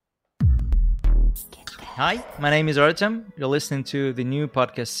Hi, my name is Artem. You're listening to the new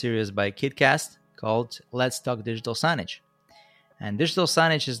podcast series by Kitcast called Let's Talk Digital Signage. And digital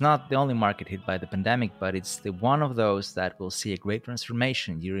signage is not the only market hit by the pandemic, but it's the one of those that will see a great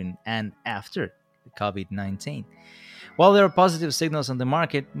transformation during and after the COVID-19. While there are positive signals on the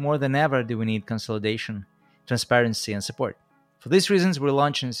market, more than ever do we need consolidation, transparency, and support. For these reasons, we're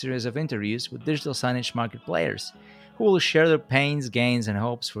launching a series of interviews with digital signage market players who will share their pains, gains, and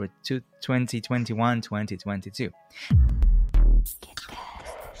hopes for 2021-2022.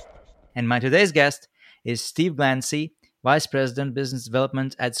 And my today's guest is Steve Glancey, Vice President, Business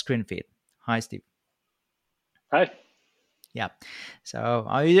Development at Screenfeed. Hi, Steve. Hi. Yeah. So,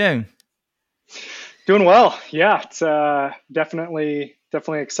 how are you doing? Doing well. Yeah, it's definitely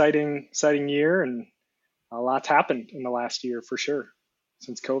exciting year, and a lot's happened in the last year for sure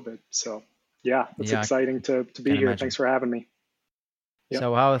since COVID. So, yeah, it's exciting to be here. Imagine. Thanks for having me. Yep.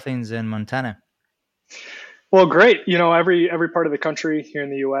 So, how are things in Montana? Well, great. Every part of the country here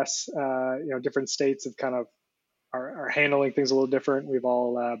in the U.S., different states have kind of are handling things a little different. We've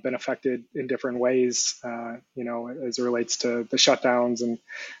all been affected in different ways, as it relates to the shutdowns and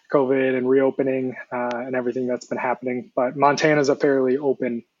COVID and reopening and everything that's been happening. But Montana's a fairly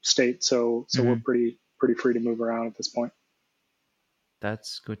open state, so we're pretty free to move around at this point.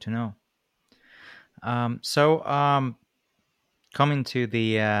 That's good to know. Coming to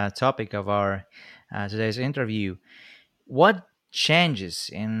the topic of our today's interview, what changes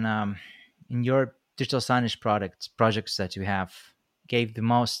in your digital signage projects that you have gave the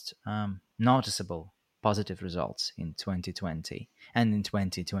most noticeable positive results in 2020 and in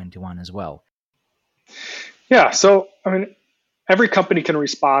 2021 as well? Yeah, so every company can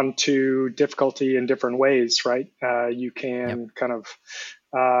respond to difficulty in different ways, right? You can kind of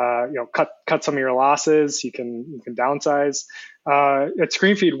cut some of your losses. You can downsize. At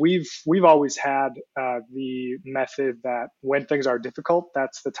Screenfeed, we've always had the method that when things are difficult,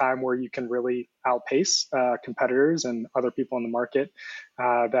 that's the time where you can really outpace competitors and other people in the market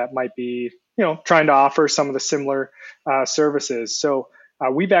that might be trying to offer some of the similar services. So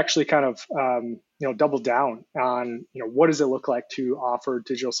we've actually kind of doubled down on what does it look like to offer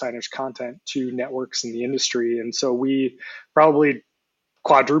digital signage content to networks in the industry, and so we probably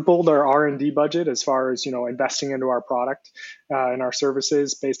quadrupled our R&D budget as far as investing into our product and our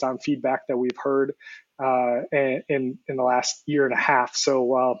services based on feedback that we've heard in the last year and a half.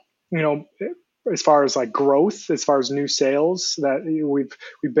 So as far as like growth, as far as new sales, that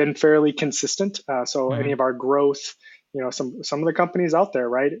we've been fairly consistent. Any of our growth, some of the companies out there,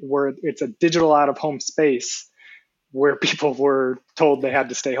 right, where it's a digital out of home space where people were told they had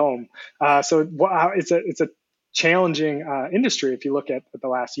to stay home. So it's a challenging industry if you look at the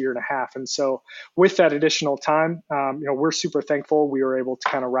last year and a half. And so with that additional time, we're super thankful we were able to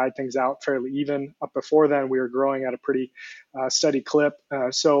kind of ride things out fairly even. Up before then, we were growing at a pretty steady clip.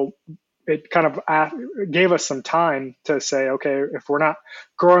 So it kind of gave us some time to say, okay, if we're not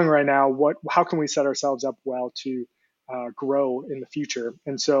growing right now, how can we set ourselves up well to grow in the future?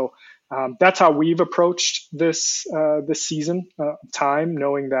 And so that's how we've approached this season of time,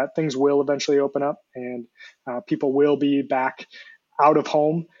 knowing that things will eventually open up and people will be back out of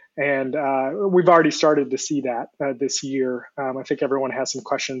home. And we've already started to see that this year. I think everyone has some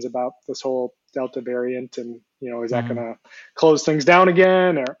questions about this whole Delta variant and, is that going to close things down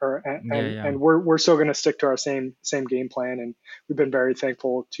again? And we're still going to stick to our same game plan. And we've been very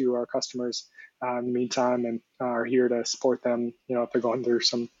thankful to our customers in the meantime, and are here to support them, if they're going through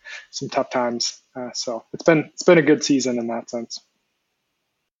some tough times. So it's been a good season in that sense.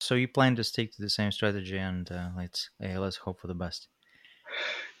 So you plan to stick to the same strategy, and let's hope for the best.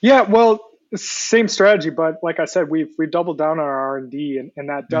 Yeah, well, same strategy, but like I said, we've doubled down on our R&D, and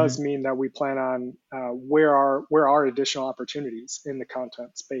that does mean that we plan on where are additional opportunities in the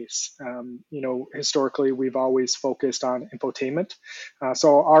content space. Historically, we've always focused on infotainment.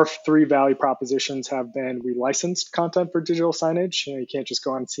 So our three value propositions have been: we licensed content for digital signage. You can't just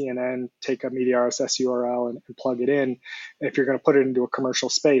go on CNN, take a media RSS URL and plug it in if you're going to put it into a commercial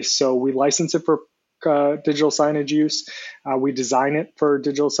space. So we license it for digital signage use. We design it for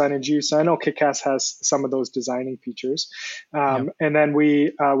digital signage use. I know Kitcast has some of those designing features. And then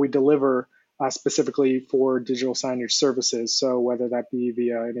we deliver specifically for digital signage services. So whether that be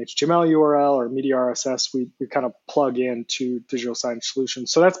via an HTML URL or media RSS, we kind of plug into digital signage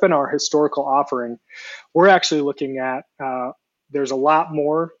solutions. So that's been our historical offering. We're actually looking at, there's a lot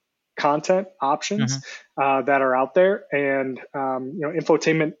more content options Hmm. that are out there. And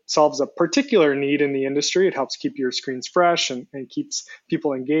infotainment solves a particular need in the industry. It helps keep your screens fresh and keeps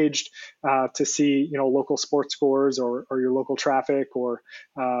people engaged to see local sports scores or your local traffic or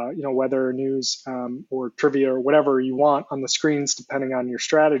weather news or trivia or whatever you want on the screens, depending on your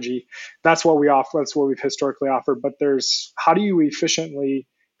strategy. That's what we offer. That's what we've historically offered. But there's how do you efficiently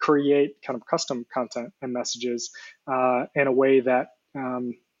create kind of custom content and messages in a way that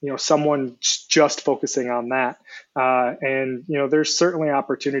someone just focusing on that. And there's certainly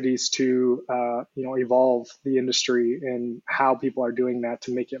opportunities to evolve the industry and how people are doing that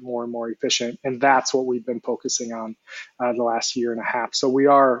to make it more and more efficient. And that's what we've been focusing on the last year and a half. So we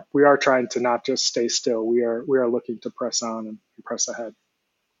are trying to not just stay still. We are looking to press on and press ahead.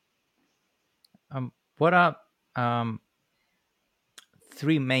 What are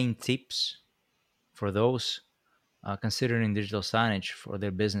three main tips for those considering digital signage for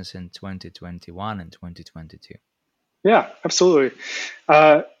their business in 2021 and 2022? Yeah, absolutely.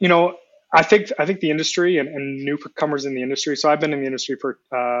 I think the industry and newcomers in the industry. So I've been in the industry for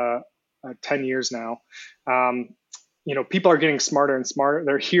 10 years now. People are getting smarter and smarter.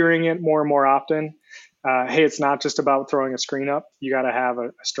 They're hearing it more and more often. Hey, it's not just about throwing a screen up. You got to have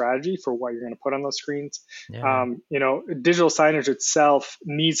a strategy for what you're going to put on those screens. Yeah. Digital signage itself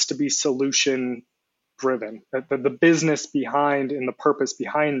needs to be solution driven. The business behind and the purpose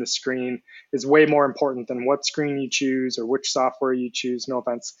behind the screen is way more important than what screen you choose or which software you choose. No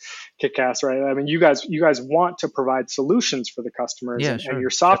offense, Kitcast, right? I mean, you guys want to provide solutions for the customers, Yeah, and, sure. and your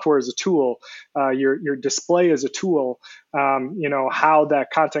software is a tool. Your display is a tool. How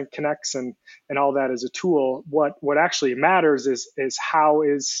that content connects and all that is a tool. What actually matters is how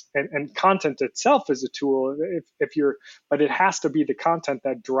is and content itself is a tool. But it has to be the content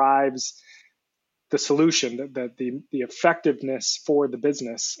that drives the solution, that the effectiveness for the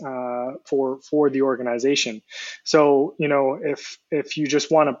business, for the organization. So if you just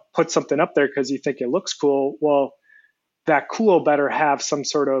want to put something up there because you think it looks cool, well, that cool better have some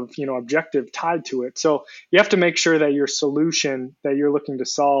sort of objective tied to it. So you have to make sure that your solution that you're looking to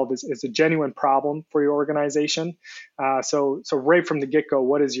solve is a genuine problem for your organization. So right from the get-go,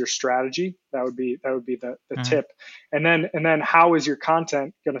 what is your strategy? That would be the Mm-hmm. tip. And then how is your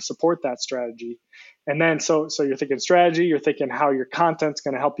content going to support that strategy? And then so you're thinking strategy, you're thinking how your content's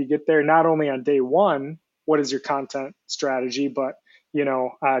going to help you get there. Not only on day one, what is your content strategy, but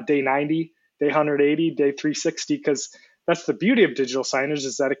day 90, day 180, day 360, because that's the beauty of digital signage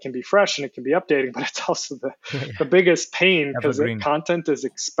is that it can be fresh and it can be updating, but it's also the biggest pain because content is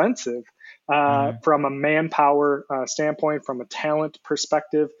expensive from a manpower standpoint, from a talent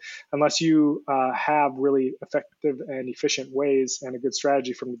perspective, unless you have really effective and efficient ways and a good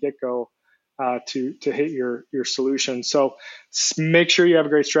strategy from the get-go to hit your solution. So make sure you have a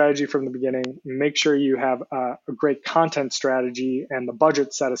great strategy from the beginning. Make sure you have a great content strategy and the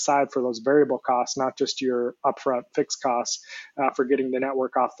budget set aside for those variable costs, not just your upfront fixed costs for getting the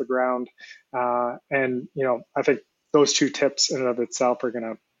network off the ground. And I think those two tips in and of itself are going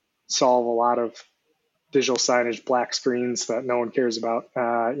to solve a lot of digital signage black screens that no one cares about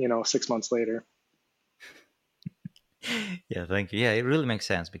 6 months later. Yeah, thank you. Yeah, it really makes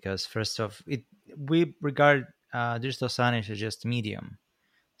sense because first off, we regard digital signage as just medium.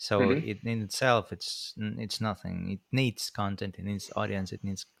 So it in itself, it's nothing. It needs content, it needs audience, it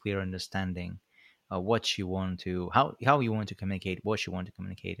needs clear understanding of what you want to, how you want to communicate, what you want to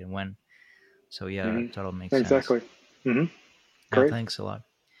communicate, and when. So yeah, totally makes sense. Exactly. Yeah, Great. thanks a lot.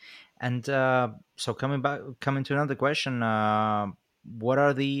 And so coming to another question, what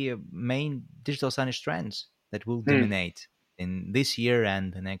are the main digital signage trends that will dominate in this year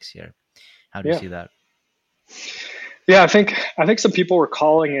and the next year? How do you see that? Yeah, I think some people were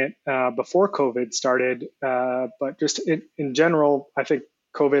calling it before COVID started, but just in general, I think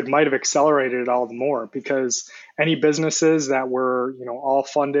COVID might have accelerated it all the more because any businesses that were all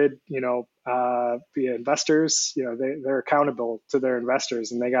funded via investors, they're accountable to their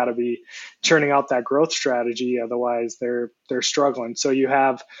investors and they got to be churning out that growth strategy, otherwise they're struggling. So you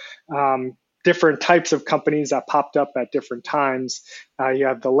have different types of companies that popped up at different times. You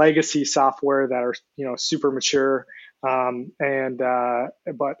have the legacy software that are super mature.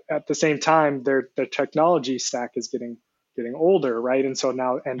 But at the same time, their technology stack is getting older, right? And so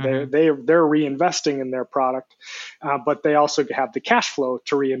now, and they're reinvesting in their product, but they also have the cash flow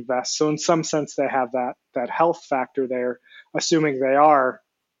to reinvest. So in some sense, they have that health factor there, assuming they are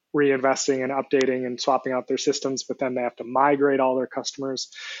reinvesting and updating and swapping out their systems, but then they have to migrate all their customers.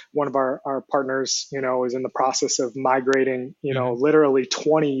 One of our partners, is in the process of migrating, literally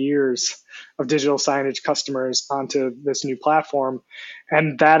 20 years of digital signage customers onto this new platform.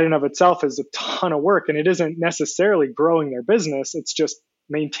 And that in of itself is a ton of work. And it isn't necessarily growing their business. It's just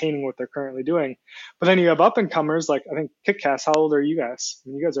maintaining what they're currently doing. But then you have up and comers, like I think Kitcast. How old are you guys? I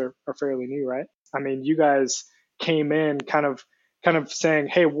mean, you guys are fairly new, right? I mean, you guys came in kind of saying,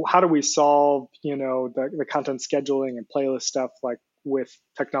 hey, how do we solve, the content scheduling and playlist stuff like with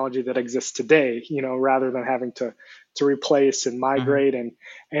technology that exists today, rather than having to replace and migrate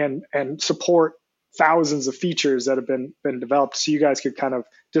and support thousands of features that have been developed, so you guys could kind of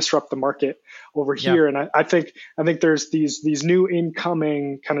disrupt the market over here. And I think there's these new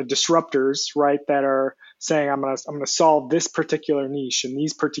incoming kind of disruptors, right, that are saying I'm gonna solve this particular niche and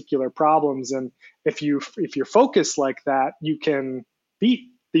these particular problems. And if you're focused like that, you can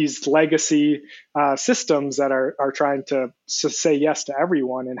beat these legacy systems that are trying to say yes to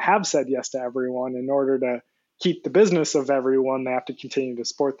everyone and have said yes to everyone. In order to keep the business of everyone, they have to continue to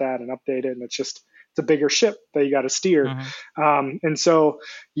support that and update it. And it's a bigger ship that you got to steer. And so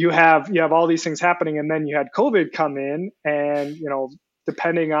you have all these things happening, and then you had COVID come in, and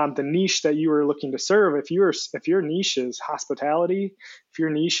depending on the niche that you were looking to serve, if your niche is hospitality, if your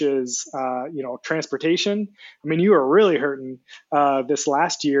niche is transportation, I mean, you were really hurting this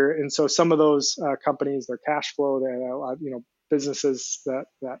last year. And so some of those companies, their cash flow, their businesses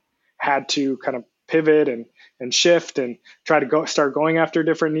that had to kind of pivot and shift and try to start going after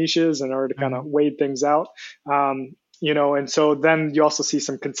different niches in order to kind of wade things out. And so then you also see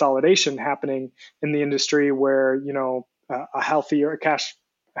some consolidation happening in the industry where, a healthier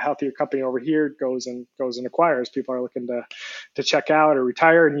company over here goes and acquires. People are looking to check out or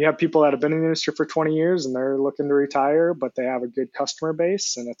retire. And you have people that have been in the industry for 20 years and they're looking to retire, but they have a good customer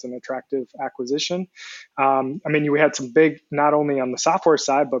base and it's an attractive acquisition. We had some big, not only on the software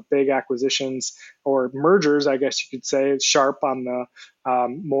side, but big acquisitions or mergers, I guess you could say. Sharp on the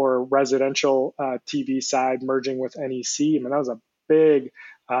more residential TV side, merging with NEC. I mean, that was a big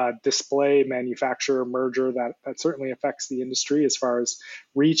display manufacturer merger that certainly affects the industry as far as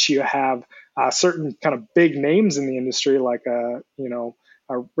reach. You have certain kind of big names in the industry like a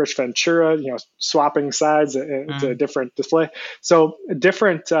Rich Ventura, swapping sides to a different display. So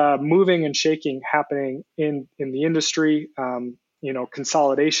different moving and shaking happening in the industry.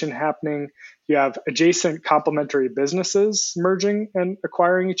 Consolidation happening. You have adjacent complementary businesses merging and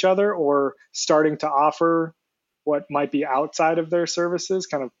acquiring each other or starting to offer what might be outside of their services,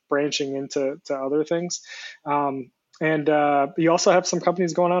 kind of branching into other things. And you also have some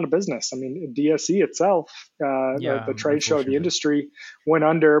companies going out of business. I mean, DSE itself, the trade show, the industry went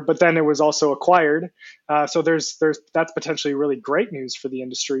under, but then it was also acquired. So that's potentially really great news for the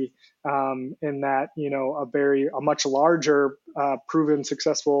industry in that, a much larger, proven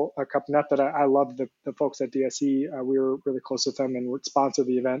successful company. Not that I love the folks at DSE. We were really close with them and would sponsor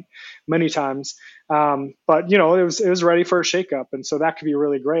the event many times. But it was ready for a shakeup. And so that could be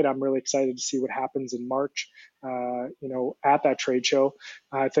really great. I'm really excited to see what happens in March, at that trade show.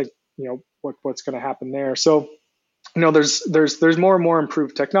 I think, what's going to happen there. So, there's more and more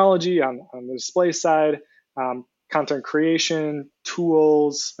improved technology on the display side, content creation,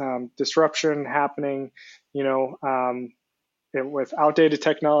 tools, disruption happening, with outdated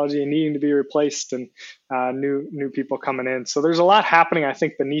technology needing to be replaced and new people coming in. So there's a lot happening, I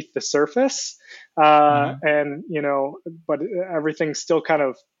think, beneath the surface. And, but everything's still kind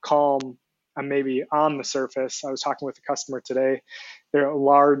of calm and maybe on the surface. I was talking with a customer today. They're a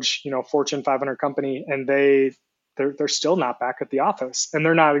large, Fortune 500 company, and they're still not back at the office, and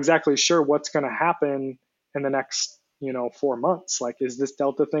they're not exactly sure what's going to happen in the next 4 months. Like, is this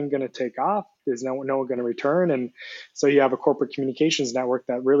Delta thing going to take off? Is no one going to return? And so you have a corporate communications network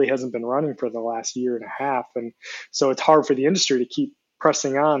that really hasn't been running for the last year and a half. And so it's hard for the industry to keep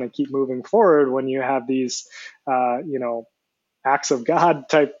pressing on and keep moving forward when you have these, acts of God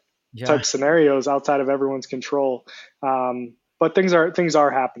type scenarios outside of everyone's control. But things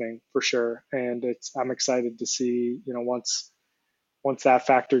are happening for sure. And I'm excited to see, once that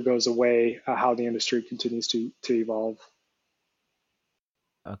factor goes away, how the industry continues to evolve.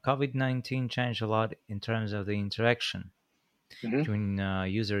 COVID-19 changed a lot in terms of the interaction between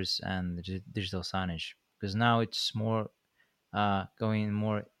users and the digital signage, because now it's more going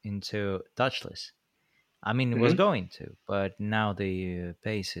more into touchless. I mean, it was going to, but now the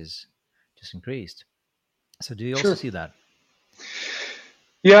pace is just increased. So do you also see that?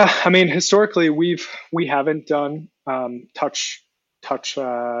 Yeah, I mean, historically, we haven't done touch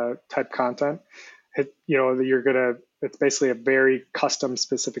type content. You're gonna it's basically a very custom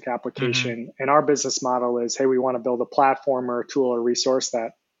specific Mm-hmm. application. And our business model is, hey, we want to build a platform or a tool or resource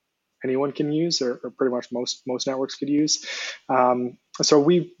that anyone can use, or pretty much most networks could use. So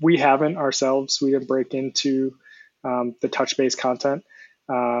we haven't ourselves. We didn't break into the touch-based content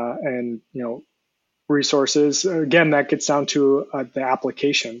and resources. Again, that gets down to the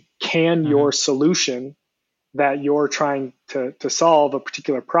application. Can Mm-hmm. your solution that you're trying to solve a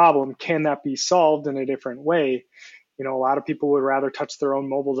particular problem, can that be solved in a different way? A lot of people would rather touch their own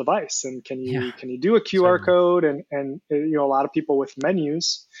mobile device. And can Yeah, you do a QR certainly. code? And a lot of people with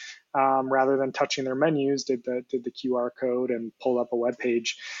menus, rather than touching their menus, did the QR code and pulled up a web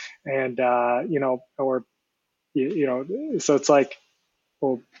page, and or so it's like,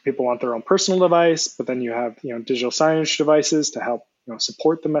 well, people want their own personal device, but then you have digital signage devices to help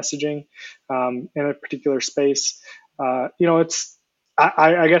support the messaging in a particular space. It's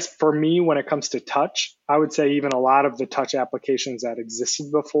I guess for me, when it comes to touch, I would say even a lot of the touch applications that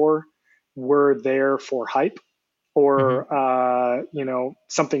existed before were there for hype Mm-hmm. or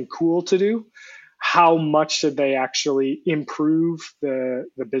something cool to do. How much did they actually improve the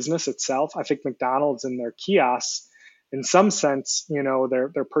business itself? I think McDonald's and their kiosks, in some sense,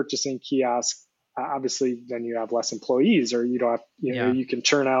 they're purchasing kiosks. Obviously, then you have less employees, or you don't have, Yeah. you can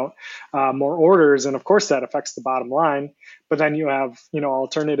churn out more orders, and of course that affects the bottom line. But then you have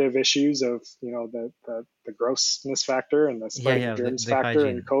alternative issues of the grossness factor and the Yeah, spreading yeah, germs the factor, and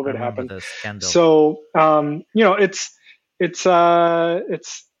hygiene. I COVID remember happened. the scandal. So it's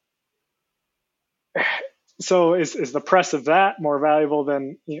so is the press of that more valuable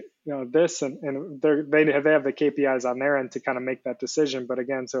than this? And they have the KPIs on their end to kind of make that decision. But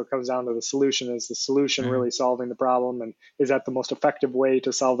again, so it comes down to the solution. Is the solution Mm-hmm. really solving the problem, and is that the most effective way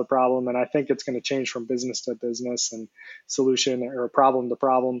to solve the problem? And I think it's going to change from business to business and solution or problem to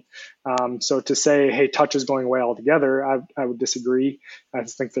problem. So to say, hey, touch is going away altogether, I would disagree. I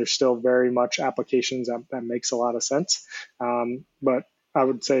think there's still very much applications that makes a lot of sense. But I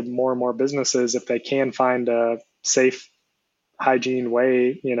would say more and more businesses, if they can find a safe, hygiene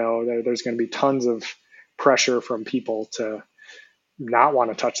way, there's going to be tons of pressure from people to not want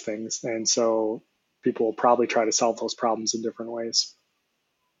to touch things. And so people will probably try to solve those problems in different ways.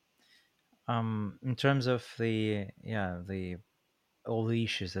 In terms of the all the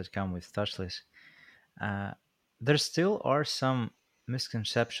issues that come with touchless, uh, there still are some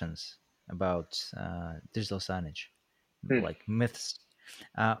misconceptions about digital signage, Hmm. like myths.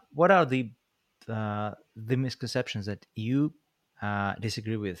 What are the misconceptions that you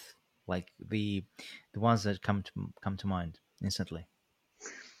disagree with, like the ones that come to mind instantly?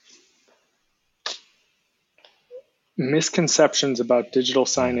 Misconceptions about digital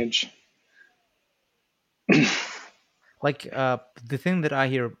Yeah, signage. like the thing that I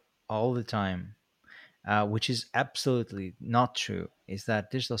hear all the time, which is absolutely not true, is that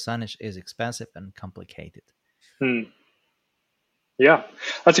digital signage is expensive and complicated. Hmm. Yeah,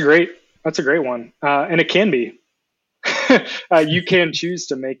 that's a great one. And it can be. You can choose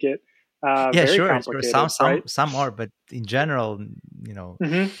to make it Yeah, very sure, sure. Some complicated, right? some some are, but in general, you know,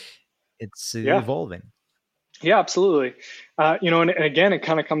 Hmm. it's Yeah. evolving. Yeah, absolutely. And again, it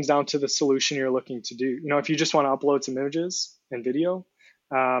kind of comes down to the solution you're looking to do. If you just want to upload some images and video,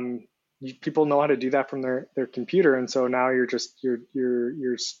 people know how to do that from their computer, and so now you're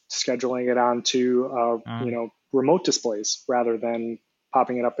scheduling it onto Mm. remote displays rather than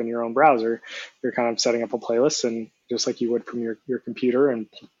popping it up in your own browser. You're kind of setting up a playlist, and just like you would from your computer, and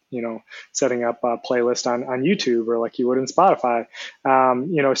setting up a playlist on YouTube, or like you would in Spotify.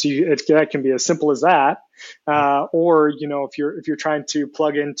 So that can be as simple as that. Or if you're trying to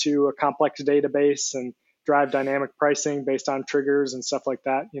plug into a complex database and drive dynamic pricing based on triggers and stuff like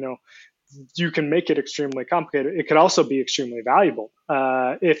that, you can make it extremely complicated. It could also be extremely valuable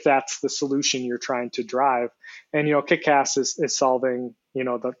if that's the solution you're trying to drive. And Kitcast is solving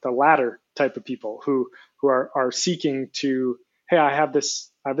the latter type of people who are seeking to, hey, I have this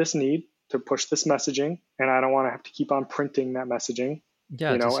need to push this messaging, and I don't want to have to keep on printing that messaging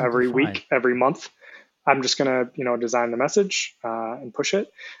Yeah, to every simplify it. week, every month. I'm just going to, design the message and push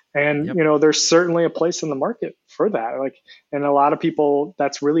it. And, Yep. there's certainly a place in the market for that. And a lot of people,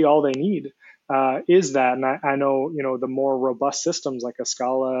 that's really all they need is that. And I know, the more robust systems like a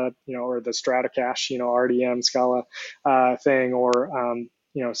Scala, or the Stratacache, RDM Scala thing, or,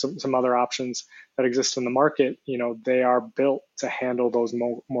 some other options that exist in the market, they are built to handle those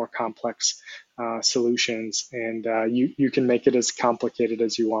more complex solutions, and you can make it as complicated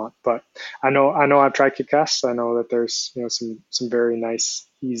as you want. But I know I've tried Kitcast. I know that there's some very nice,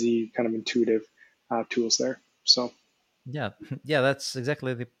 easy, kind of intuitive tools there. So Yeah, yeah, that's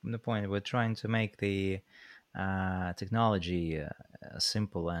exactly the point. We're trying to make technology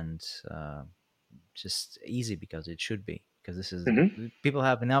simple and just easy, because it should be, because this is Hmm. people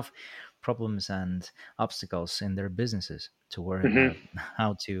have enough problems and obstacles in their businesses to worry Hmm. about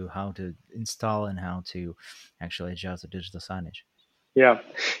how to install and how to actually adjust the digital signage. Yeah.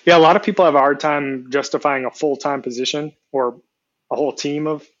 Yeah. A lot of people have a hard time justifying a full-time position or a whole team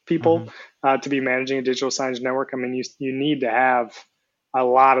of people Hmm. to be managing a digital signage network. I mean, you need to have a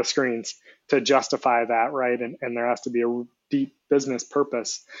lot of screens to justify that, right? And there has to be a deep business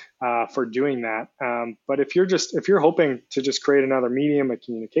purpose for doing that. But if you're hoping to just create another medium of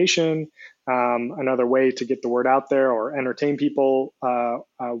communication, another way to get the word out there or entertain people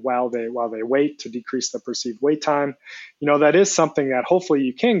while they wait to decrease the perceived wait time, that is something that hopefully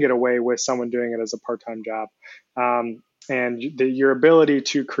you can get away with someone doing it as a part-time job. And your ability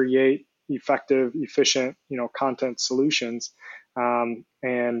to create effective, efficient, content solutions,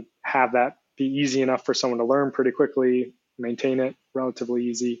 and have that be easy enough for someone to learn pretty quickly, maintain it relatively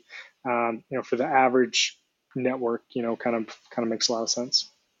easy, for the average network, kind of makes a lot of sense.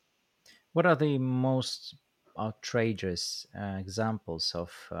 What are the most outrageous examples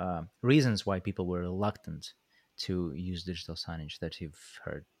of reasons why people were reluctant to use digital signage that you've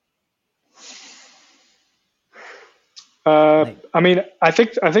heard? Like, I mean, I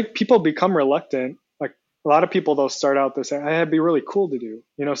think people become reluctant. Like a lot of people, they'll start out to say, "Hey, it'd be really cool to do."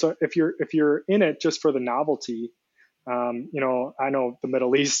 So if you're in it just for the novelty, I know the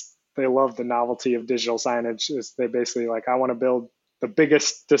Middle East, they love the novelty of digital signage. Is they basically like, I want to build the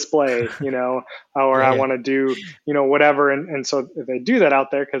biggest display, or yeah, I yeah. want to do, whatever. And so they do that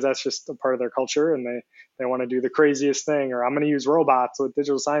out there because that's just a part of their culture, and they want to do the craziest thing, or I'm going to use robots with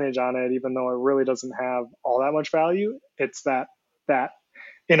digital signage on it, even though it really doesn't have all that much value. It's that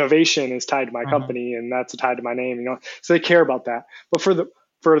innovation is tied to my Uh-huh. company, and that's tied to my name, so they care about that. But for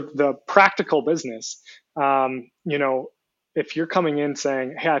the practical business, if you're coming in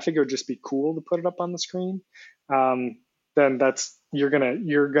saying, hey, I think it would just be cool to put it up on the screen, um, then that's you're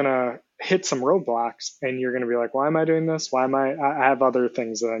gonna hit some roadblocks, and you're gonna be like, why am I doing this? Why am I have other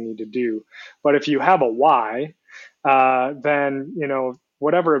things that I need to do. But if you have a why, then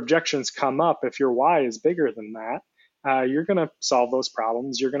whatever objections come up, if your why is bigger than that, you're going to solve those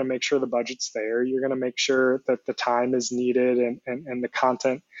problems. You're going to make sure the budget's there. You're going to make sure that the time is needed, and the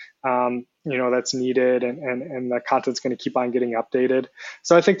content, that's needed, and the content's going to keep on getting updated.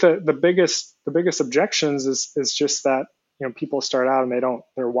 So I think the biggest objections is just that, people start out and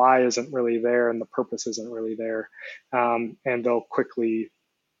their why isn't really there, and the purpose isn't really there, and they'll quickly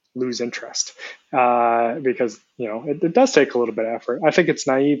lose interest because it does take a little bit of effort. I think it's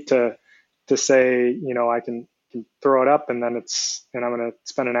naive to say, I can throw it up, and I'm going to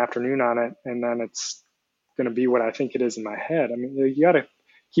spend an afternoon on it, and then it's going to be what I think it is in my head. I mean, you got to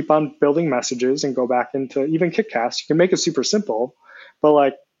keep on building messages and go back into even Kitcast. You can make it super simple, but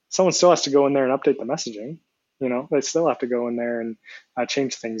like someone still has to go in there and update the messaging. They still have to go in there and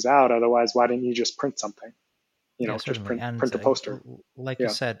change things out. Otherwise, why didn't you just print something? Yeah, Just certainly. print And print a poster. like you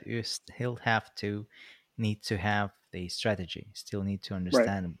Yeah, said, you still have to need to have the strategy. Still need to right.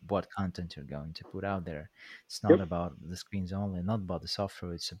 understand what content you're going to put out there. It's not Yep. about the screens only, not about the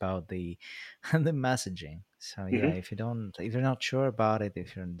software. It's about the the messaging. So yeah, Hmm. if you're not sure about it,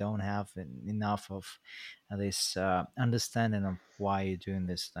 if you don't have enough of this understanding of why you're doing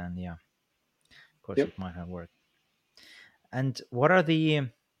this, then yeah, of course Yep. it might not work. And what are the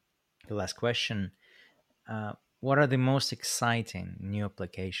last question? What are the most exciting new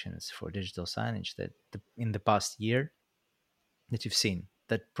applications for digital signage in the past year that you've seen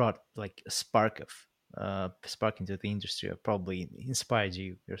that brought like a spark into the industry, or probably inspired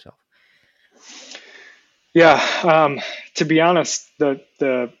you yourself? Yeah. To be honest,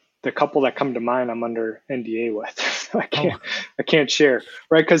 the couple that come to mind, I'm under NDA with. I Oh, can't share,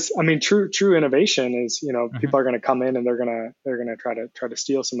 right? Because I mean, true innovation is, hmm. people are going to come in and they're gonna try to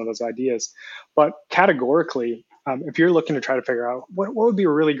steal some of those ideas. But categorically, if you're looking to try to figure out what would be a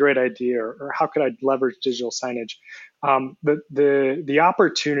really great idea, or how could I leverage digital signage, the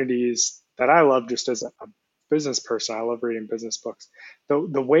opportunities that I love just as a business person, I love reading business books.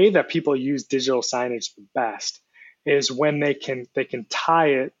 The way that people use digital signage the best is when they can tie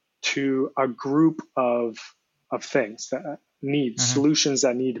it to a group of things that need Hmm. solutions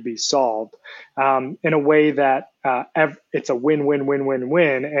that need to be solved, in a way that it's a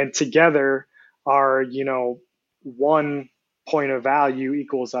win, and together are, one point of value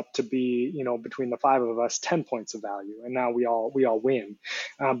equals up to be, between the five of us, 10 points of value, and now we all win,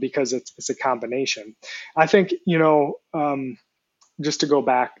 because it's a combination. I think, just to go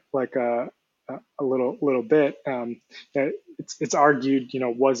back like a little bit, it's argued,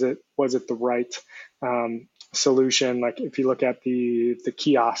 was it the right solution. Like if you look at the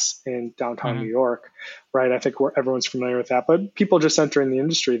kiosks in downtown New York, right? I think everyone's familiar with that, but people just entering the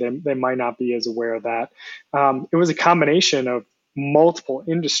industry, they might not be as aware of that. It was a combination of multiple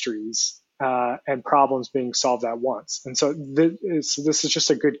industries and problems being solved at once. And so this is just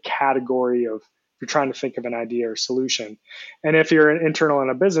a good category of, if you're trying to think of an idea or solution. And if you're an internal in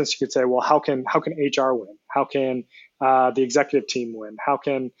a business, you could say, well, how can HR win? How can the executive team win? How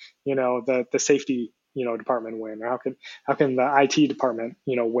can the safety department win? Or how can the IT department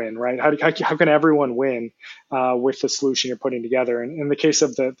win? Right? How can everyone win with the solution you're putting together? And in the case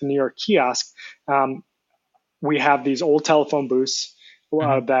of the New York kiosk, we have these old telephone booths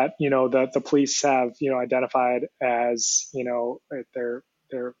that the police have identified as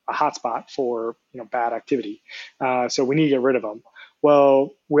they're a hotspot for bad activity. So we need to get rid of them.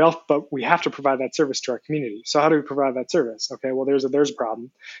 Well, but we have to provide that service to our community. So how do we provide that service? Okay, well there's a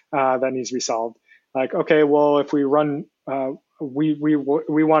problem that needs to be solved. Like, okay, well if we run, we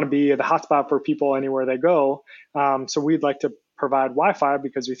want to be the hotspot for people anywhere they go. So we'd like to provide Wi-Fi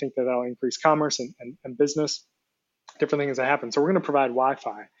because we think that that'll increase commerce and business. Different things that happen. So we're going to provide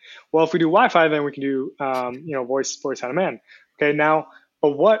Wi-Fi. Well, if we do Wi-Fi, then we can do voice on demand. Okay, now,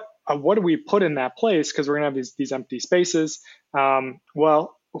 but what do we put in that place? Because we're going to have these empty spaces.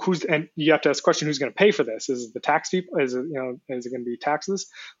 Well, and you have to ask the question: who's going to pay for this? Is it the tax people? Is it going to be taxes?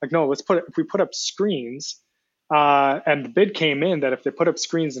 Like, no. If we put up screens, and the bid came in that if they put up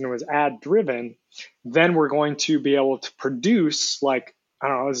screens and it was ad driven, then we're going to be able to produce like, I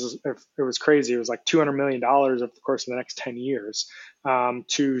don't know, it was crazy. It was like $200 million over the course of the next 10 years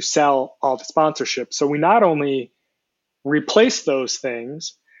to sell all the sponsorship. So we not only replace those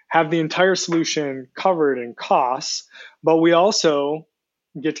things, have the entire solution covered in costs, but we also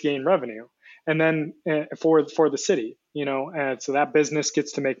get to gain revenue. And then for the city, and so that business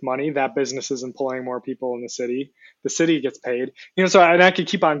gets to make money. That business is employing more people in the city. The city gets paid. So and I could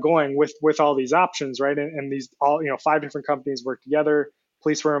keep on going with all these options, right? And these all 5 different companies work together.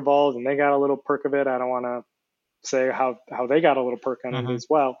 Police were involved and they got a little perk of it. I don't want to say how they got a little perk on it as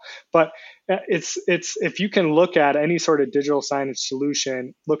well. But it's if you can look at any sort of digital signage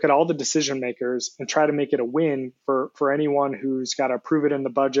solution, look at all the decision makers and try to make it a win for anyone who's got to approve it in the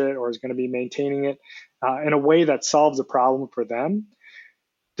budget or is going to be maintaining it in a way that solves a problem for them,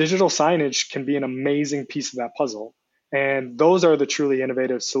 digital signage can be an amazing piece of that puzzle. And those are the truly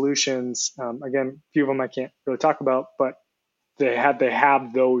innovative solutions. Again, a few of them I can't really talk about, but they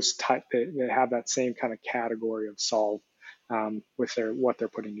have those type. They have that same kind of category of solve with what they're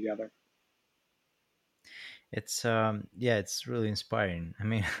putting together. It's it's really inspiring. I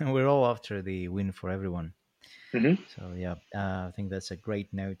mean, we're all after the win for everyone. Mm-hmm. So yeah, I think that's a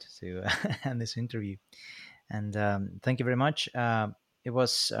great note to end this interview. And thank you very much. It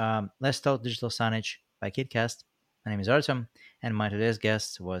was Let's Talk Digital Signage by Kitcast. My name is Artem, and my today's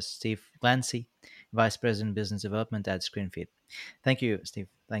guest was Steve Glancey, Vice President Business Development at Screenfeed. Thank you, Steve.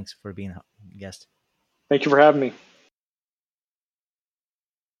 Thanks for being a guest. Thank you for having me.